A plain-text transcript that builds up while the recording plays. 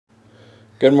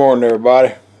Good morning,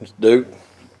 everybody. It's Duke.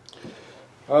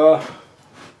 We're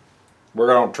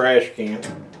on trash can.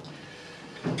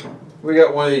 We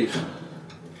got one of these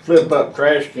flip-up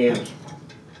trash cans,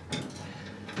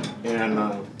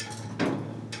 and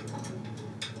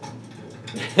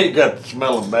it got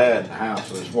smelling bad in the house.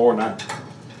 So this morning I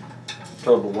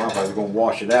told the wife I was going to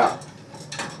wash it out.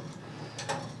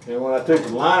 And when I took the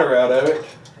liner out of it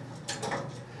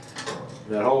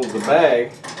that holds the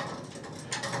bag,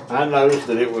 I noticed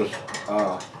that it was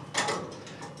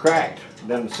cracked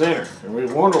down the center, and we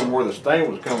was wondering where the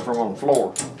stain was coming from on the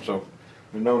floor. So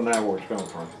we know now where it's coming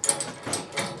from.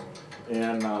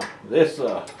 And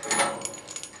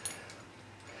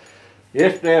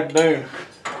yesterday afternoon,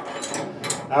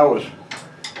 I was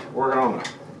working on a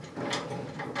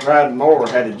riding mower.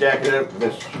 Had to jack it up with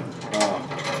this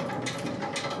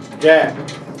jack,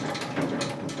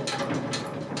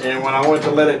 and when I went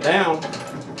to let it down,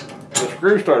 the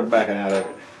screw started backing out of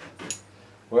it.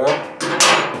 Well,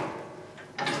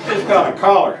 it's got a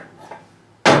collar.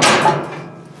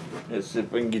 Let's see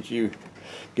if we can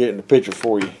get in the picture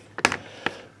for you.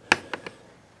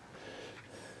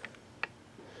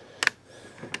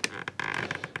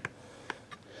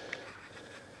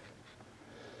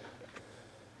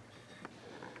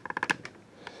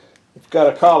 It's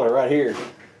got a collar right here,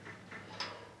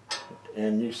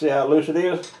 and you see how loose it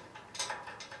is?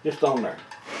 Just on there.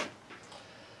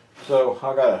 So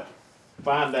I gotta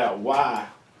find out why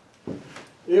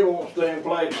it won't stay in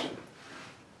place.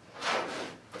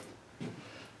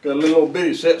 Got a little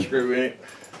bitty set screw in it.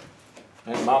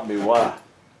 That might be why.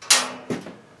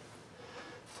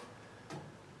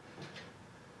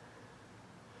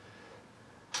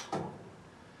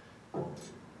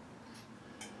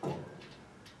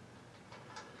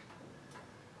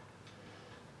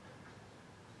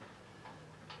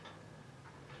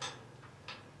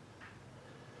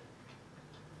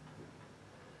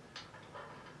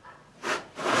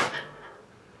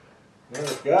 Well,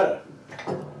 it's got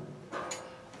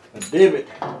a divot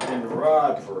in the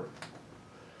rod for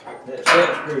that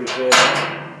set screw to set.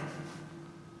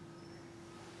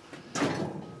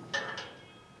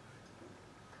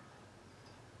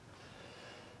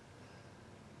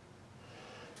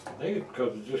 I think it's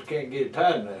because it just can't get it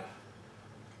tight enough.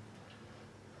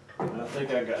 And I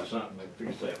think I got something to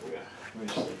fix that with. Let me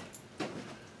see.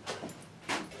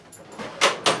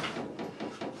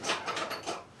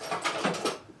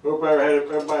 Hope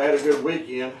everybody had a good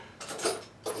weekend.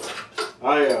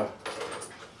 I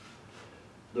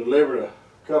delivered a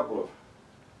couple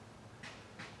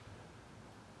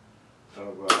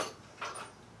of what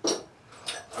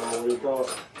do you call it?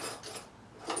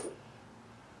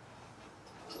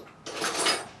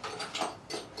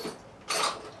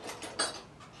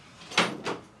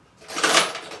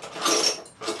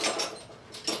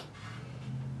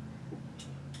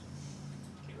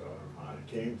 God, I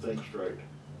can't even think straight.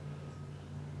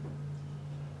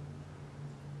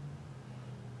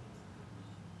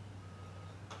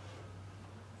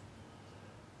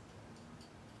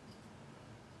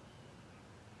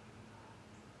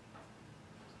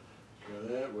 So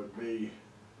that would be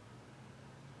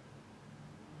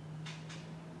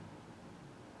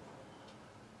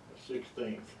a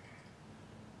 1/16.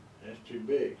 That's too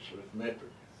big, so it's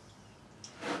metric.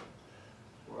 That's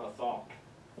what I thought.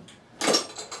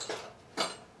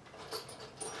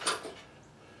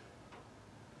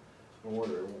 No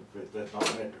wonder it won't fit. That's not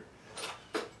metric.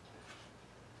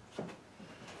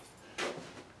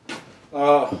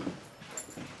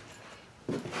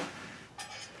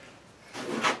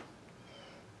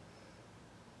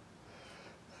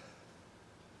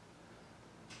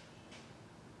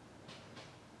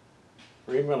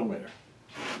 3mm.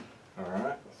 All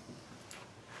right.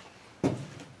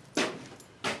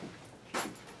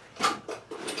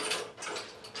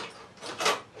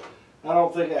 I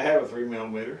don't think I have a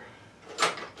 3mm.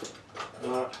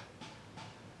 Not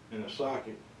in a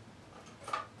socket.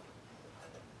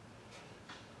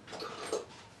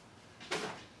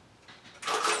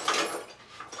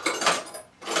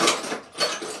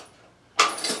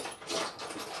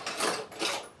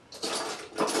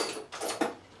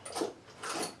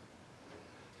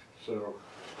 So,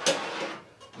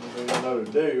 one thing I know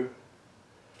to do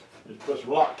is put some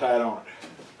Loctite on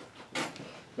it.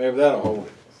 Maybe that'll hold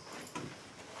it.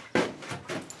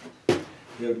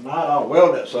 If not, I'll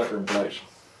weld that sucker in place.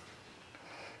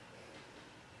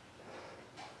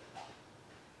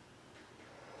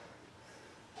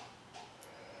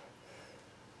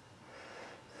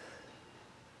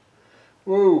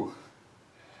 Whoa,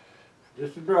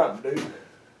 just a drop, dude.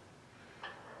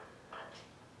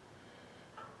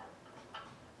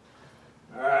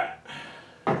 All right,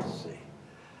 let's see.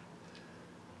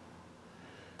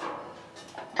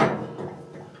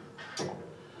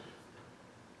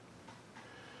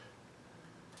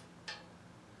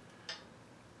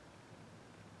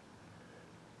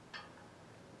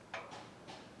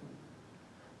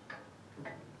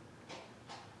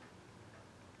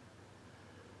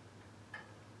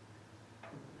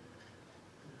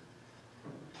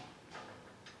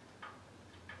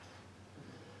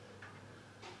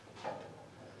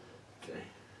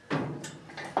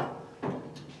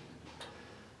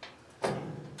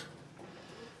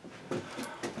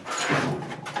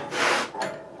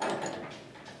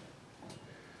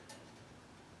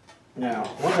 Now,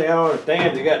 one thing I don't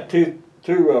understand, they got two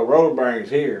roller bearings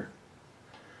here.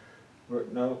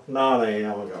 No, they ain't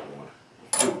only got one.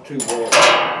 Two roller.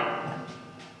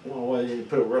 One way you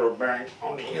put a roller bearing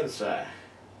on the inside.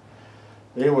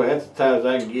 Anyway, that's as tight as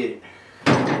I can get it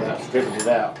without stripping it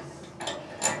out.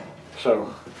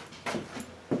 So,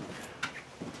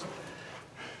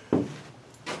 maybe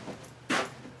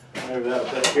that'll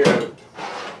take care of it.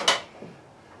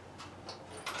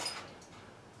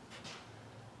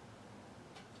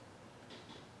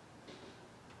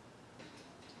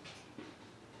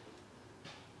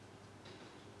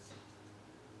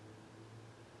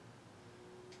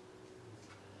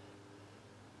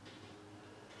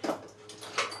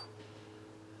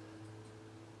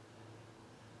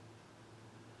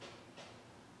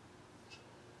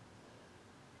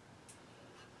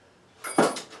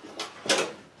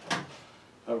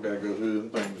 I've got to go through them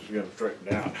things to get them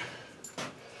straightened out.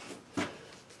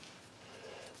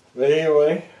 But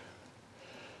anyway,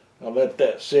 I'll let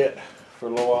that sit for a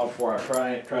little while before I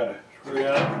try to screw it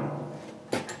up.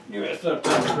 Give it some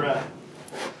time to dry.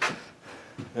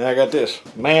 And I got this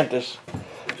Mantis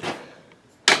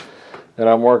that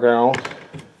I'm working on.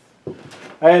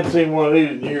 I hadn't seen one of these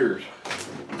in years.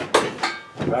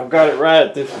 I've got it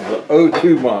right. This is the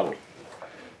 '02 model.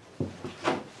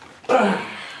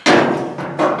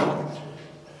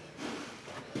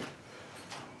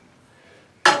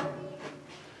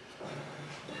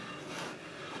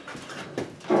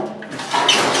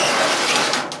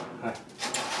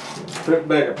 Took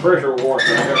back a pressure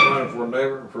washer I got running for a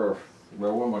neighbor, for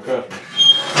one of my customers.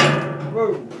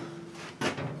 Whoa.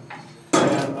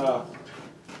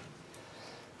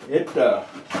 And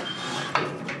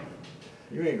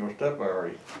you ain't gonna step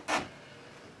already.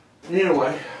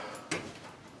 Anyway,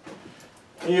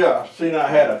 yeah, seen I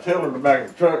had a tiller in the back of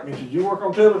the truck, and he said, "You work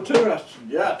on tiller too?" I said,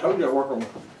 "Yeah, I told you I work on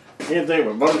anything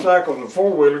with motorcycles and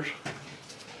four-wheelers."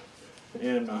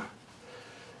 And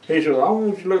he said, "I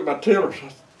want you to look at my tillers." I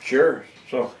said, "Sure."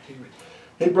 So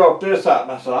he brought this out,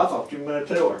 and I said, "I thought you meant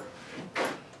a tiller."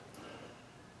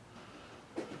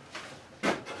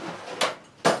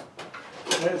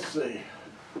 Let's see.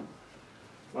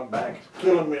 My back is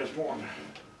killing me this morning.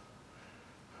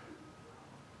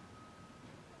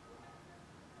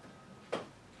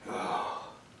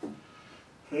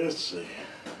 Let's see.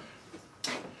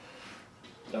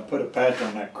 I put a patch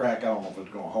on that crack. I don't know if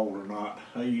it's going to hold or not.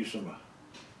 I use some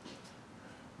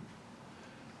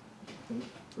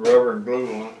rubber and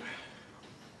glue on it.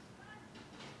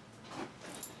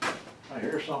 I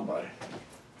hear somebody.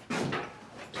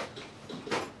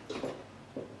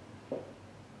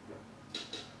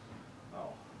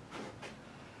 Oh.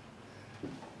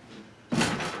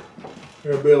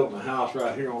 They're building a house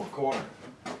right here on the corner.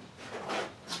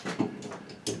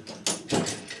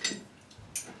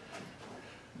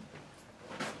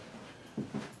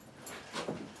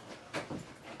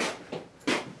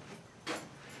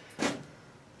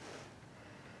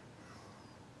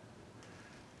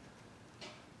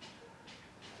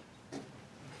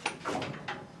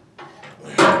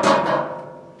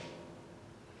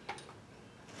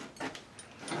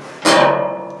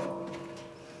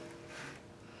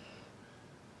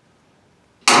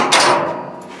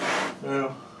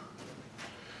 Well,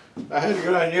 I had to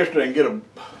go down yesterday and get a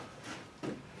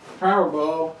power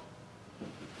bulb.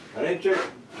 I didn't check.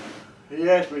 He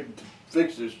asked me to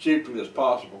fix it as cheaply as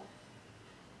possible.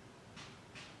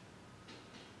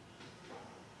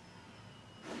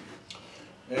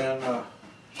 And so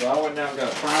I went down and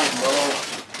got a power bulb,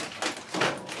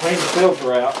 cleaned the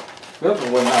filter out. The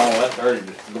filter wasn't all that dirty,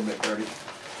 just a little bit dirty.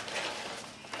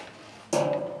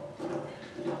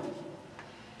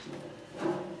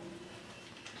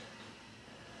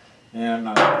 And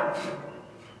the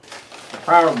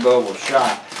power bulb was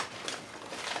shot.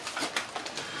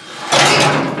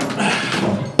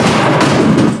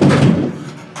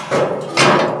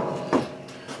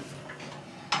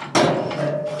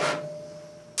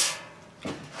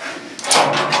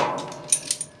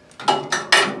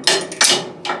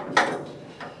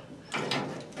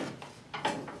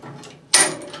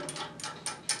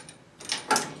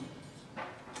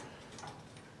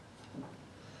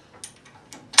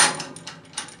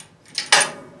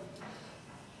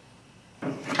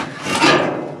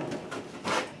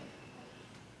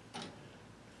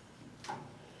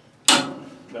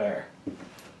 There.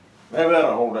 Maybe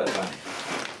that'll hold that thing.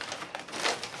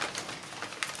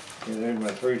 And there's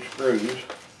my 3 screws.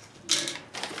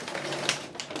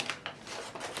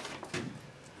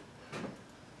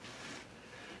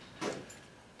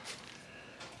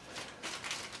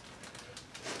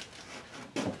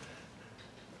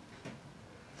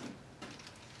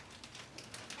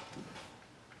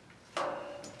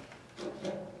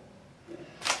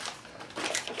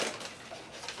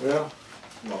 Well,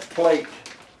 my plate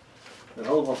that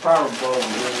holds my power bulb is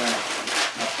in there.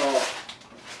 I thought.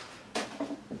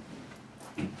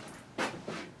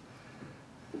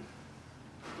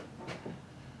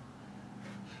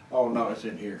 Oh no, it's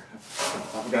in here. I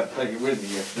forgot to take it with me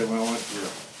yesterday when I went to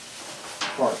the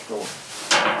parts store.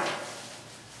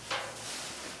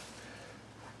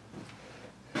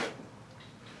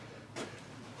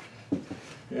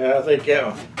 Yeah, I think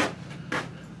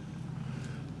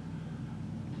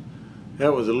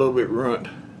that was a little bit ruined.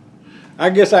 I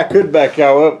guess I could back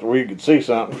y'all up where you could see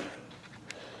something.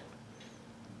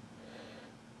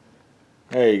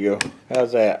 There you go.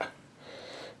 How's that?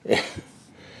 Yeah.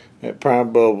 That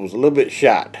prime bulb was a little bit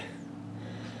shot.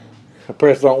 I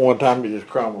pressed on one time, it just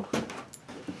crumbled.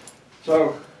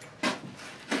 So,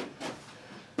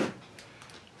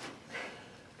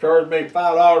 charged me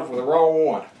 $5 for the wrong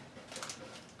one.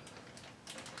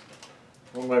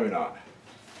 Well, maybe not.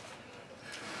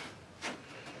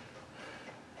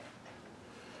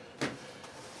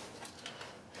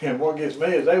 And what gets me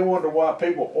is they wonder why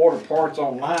people order parts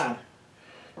online.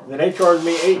 Then they charged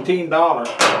me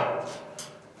 $18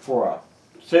 for a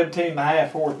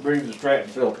 17.5 horse breeze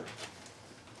extracting filter.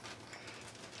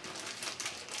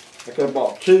 I could have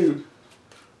bought 2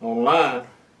 online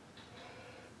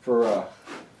for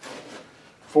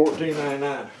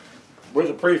 $14.99 with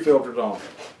the pre-filters on.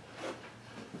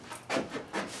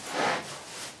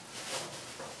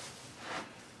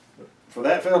 For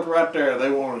that filter right there,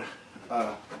 they wanted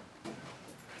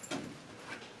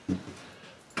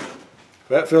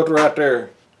that filter right there,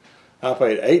 I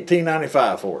paid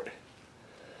 $18.95 for it.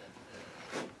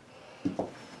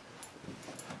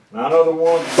 Now I know the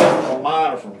ones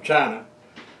online are from China,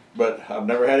 but I've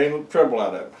never had any trouble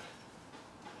out of it.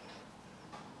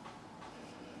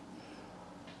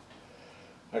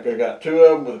 I could have got 2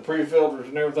 of them with the pre-filters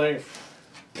and everything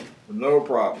with no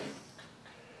problem.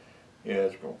 Yeah,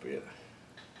 it's gonna fit.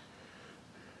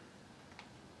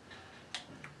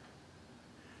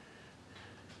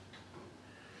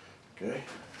 Okay.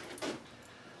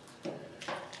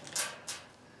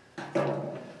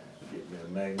 Get me a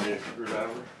magnetic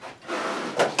screwdriver.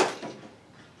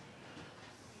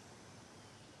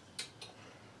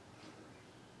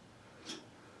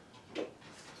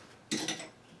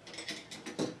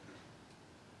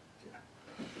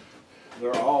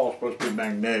 They're all supposed to be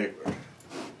magnetic, but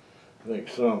I think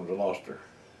some have lost their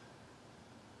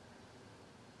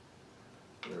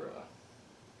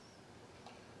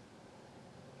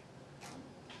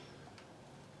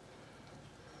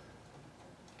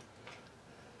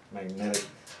magnetic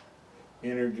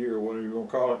energy or whatever you're going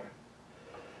to call it.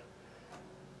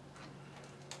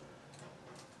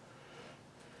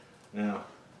 Now,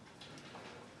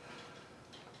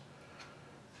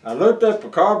 I looked up the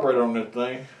carburetor on this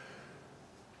thing,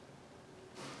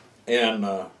 and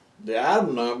the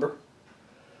item number,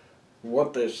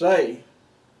 what they say,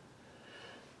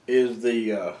 is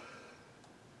the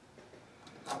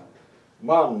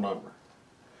model number.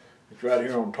 It's right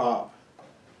here on top.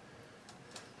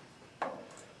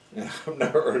 Yeah, I've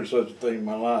never heard of such a thing in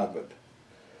my life,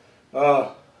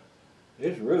 but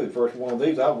it's really the first one of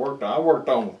these I've worked on. I worked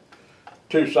on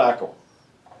 2-cycle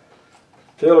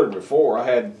tiller before. I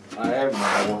had one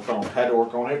I worked on. Had to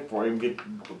work on it before I even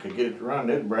could get it to run.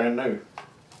 It's brand new.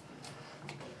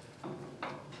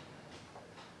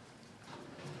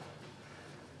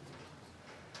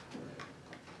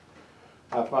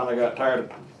 I finally got tired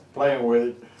of playing with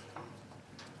it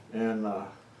and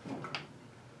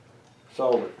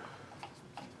sold it.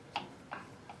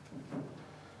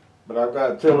 But I've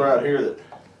got a tiller out here that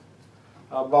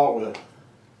I bought with it.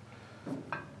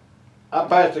 I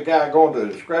passed a guy going to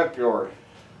the scrapyard,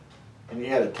 and he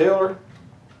had a tiller,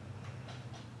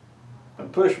 a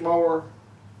push mower,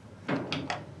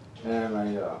 and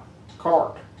a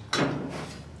cart. I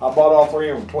bought all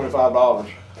 3 of them for $25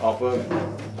 off of it.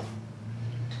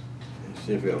 Let's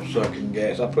see if it'll suck in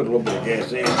gas. I put a little bit of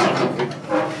gas in.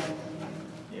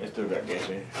 Yeah, it still got gas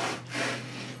in it.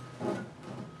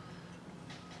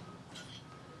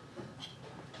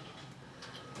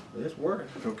 It's working,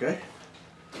 okay.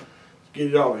 Let's get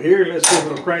it over here. Let's see if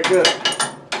it'll crank up.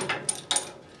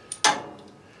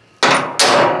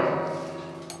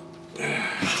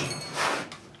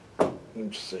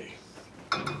 Let's see.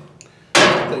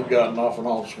 They've got an off and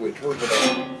on switch. Where's it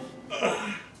at?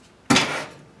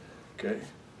 Okay.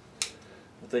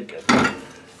 I think that's.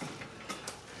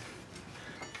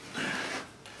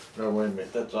 No, wait a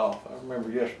minute. That's off. I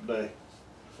remember yesterday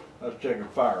I was checking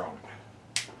fire on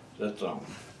it. That's on.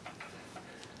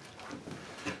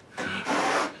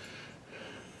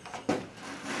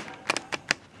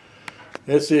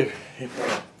 Let's see if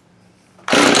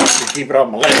keep it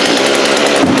on my leg.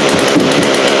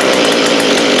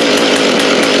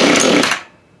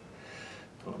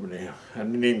 I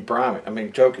didn't even prime it. I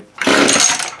mean, choke it.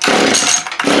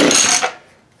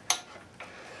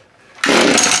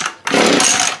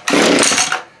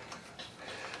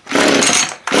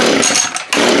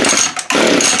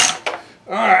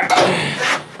 All right.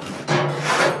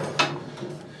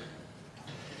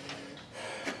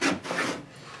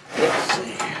 Let's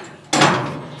see.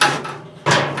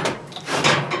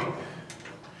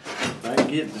 If I can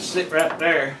get it to sit right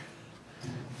there.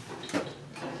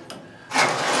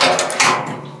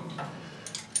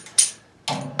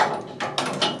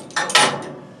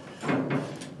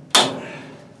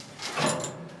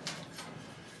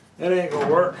 That ain't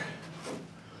gonna work.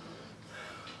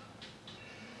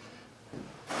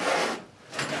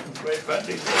 Wait if I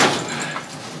do this.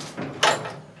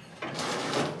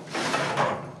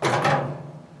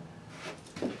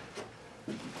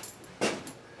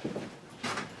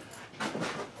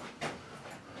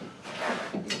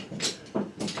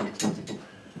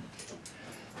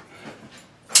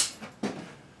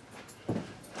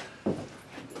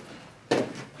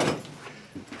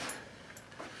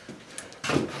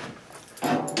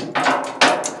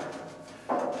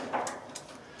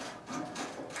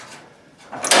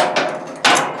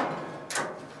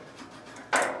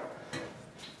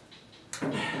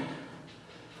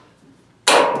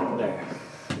 There.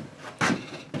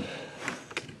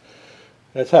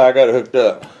 That's how I got it hooked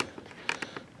up.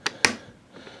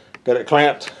 Got it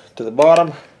clamped to the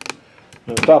bottom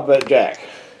and the top of that jack.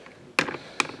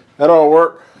 That all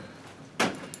work.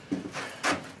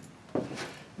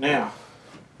 Now,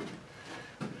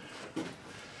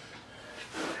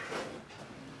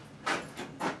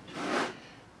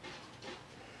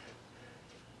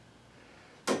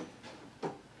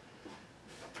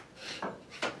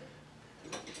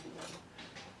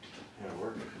 that'll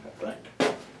work, I think.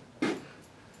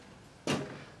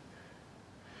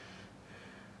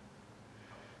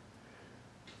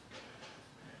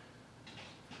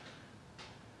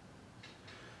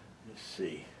 Let's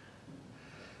see.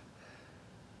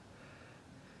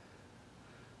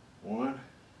 One.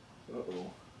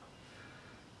 Uh-oh.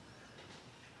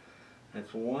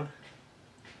 That's one.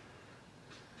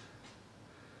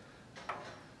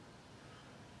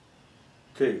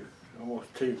 Two.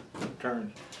 Almost two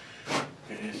turns.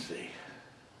 Okay, let's see.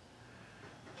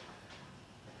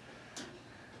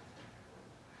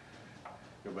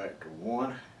 Go back to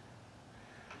one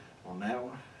on that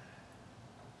one.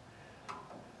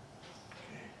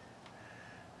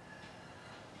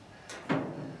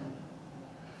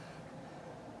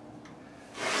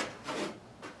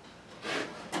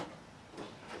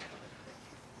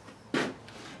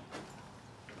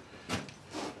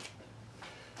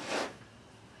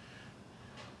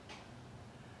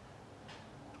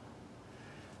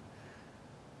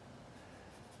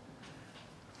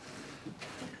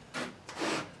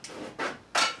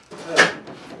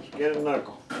 Get a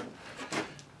knuckle.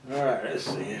 All right, let's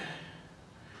see.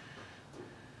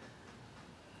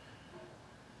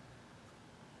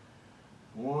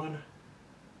 One.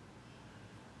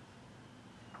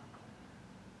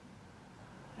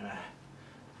 And a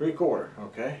 3/4,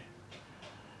 okay.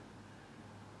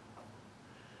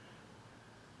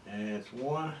 And it's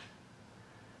one.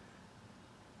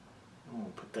 I'm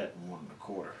gonna put that in 1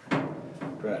 1/4.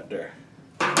 Right there.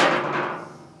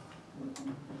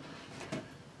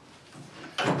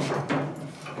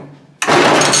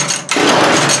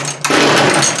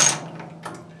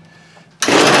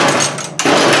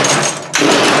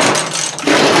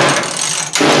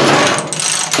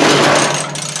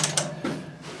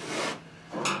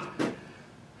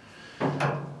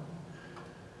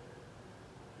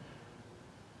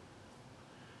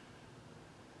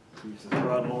 Use the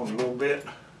throttle on a little bit.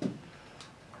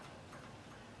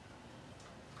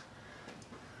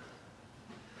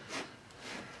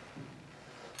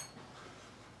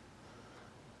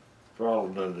 Throttle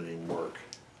doesn't even work.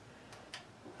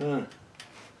 Huh.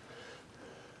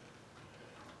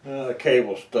 The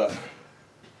cable's stuck.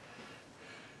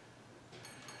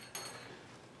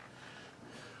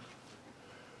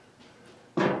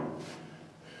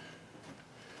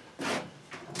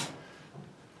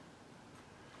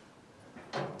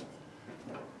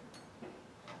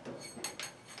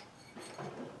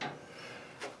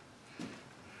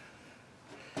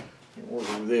 We'll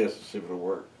do this and see if it'll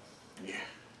work. Yeah.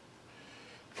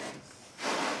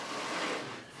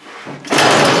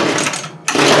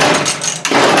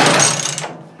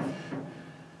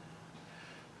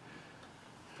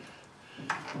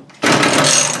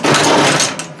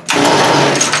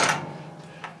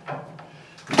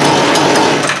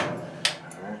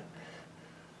 All right.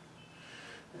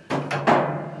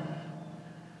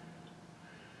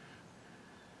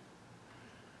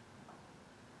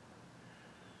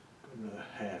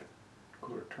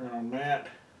 on that.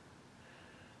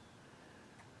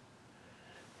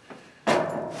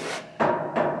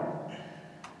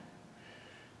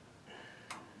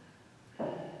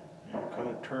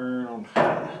 Got to turn on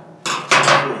high.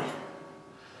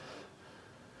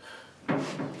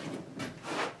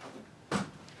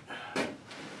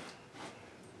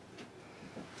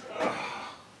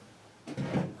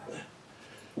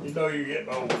 You know you're getting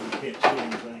old when you can't see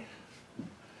anything.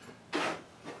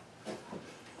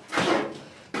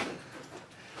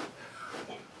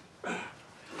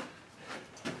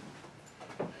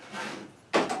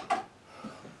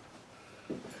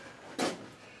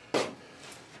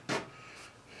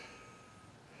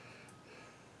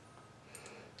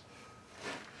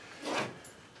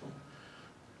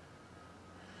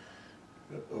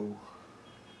 Uh-oh.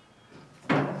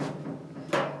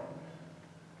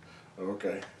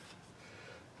 Okay.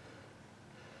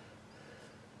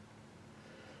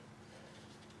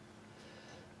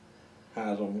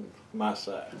 Highs on my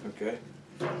side, okay?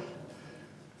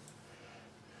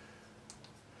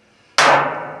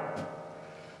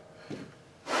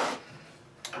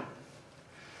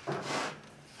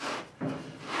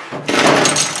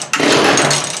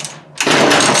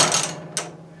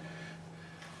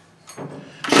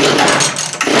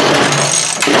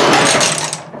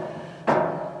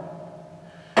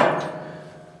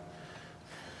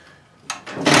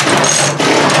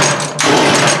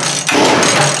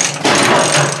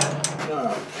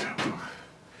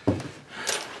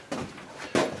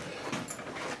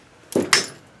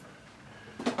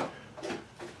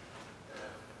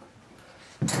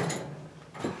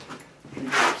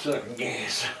 Sucking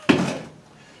gas.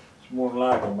 It's more than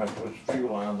likely I'm going to put some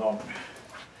fuel lines on it.